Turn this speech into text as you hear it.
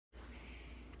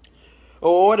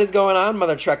Oh, what is going on,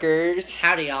 mother truckers?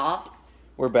 Howdy, y'all.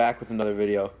 We're back with another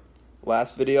video.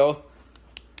 Last video,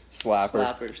 slapper.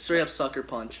 Slapper. Straight up sucker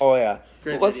punch. Oh yeah.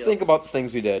 Great Let's video. think about the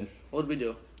things we did. What did we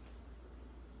do?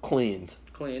 Cleaned.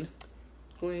 Clean.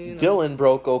 Dylan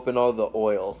broke open all the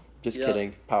oil. Just Yep.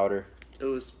 kidding. Powder. It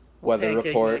was Weather pancake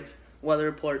report. mix. Weather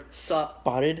report.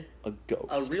 Spotted a ghost.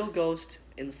 A real ghost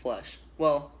in the flesh.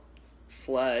 Well,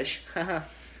 flesh.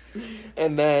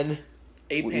 And then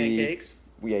Ate pancakes.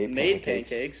 we ate Made pancakes.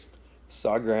 pancakes.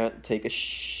 Saw Grant take a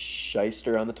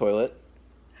shyster on the toilet.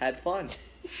 Had fun.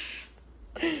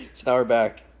 So now we're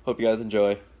back. Hope you guys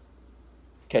enjoy.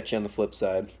 Catch you on the flip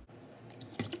side.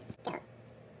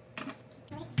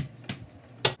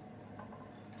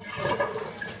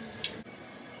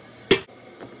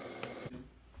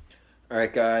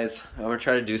 Alright guys, I'm gonna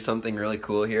try to do something really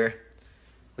cool here.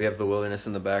 We have the wilderness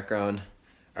in the background.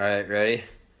 Alright, ready?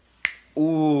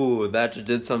 Ooh, that just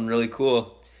did something really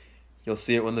cool. You'll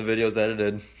see it when the video's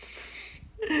edited.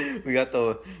 We got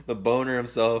the boner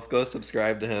himself. Go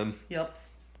subscribe to him. Yep.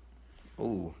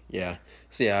 Ooh, yeah.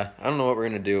 So yeah, I don't know what we're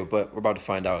gonna do, but we're about to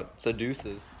find out. So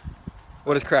deuces.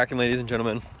 What is cracking, ladies and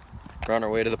gentlemen? We're on our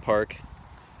way to the park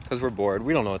because we're bored.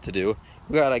 We don't know what to do.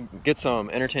 We gotta get some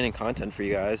entertaining content for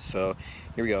you guys, so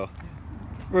here we go.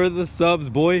 For the subs,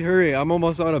 boy, hurry. I'm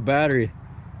almost out of battery.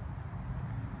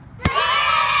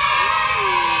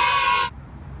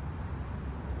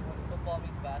 Football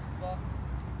meets basketball?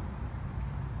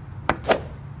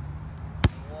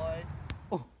 What?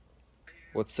 Oh.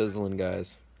 What's sizzling,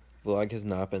 guys? Vlog has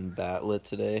not been that lit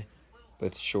today, but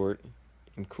it's short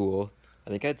and cool. I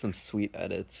think I had some sweet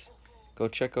edits. Go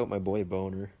check out my boy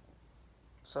Boner.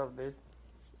 What's up, dude?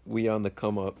 We on the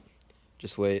come up.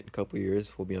 Just wait, a couple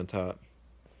years, we'll be on top.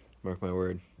 Mark my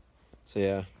word. So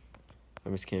yeah,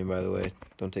 I'm just kidding, by the way.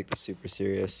 Don't take this super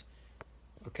serious.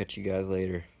 I'll catch you guys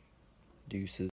later. Deuces.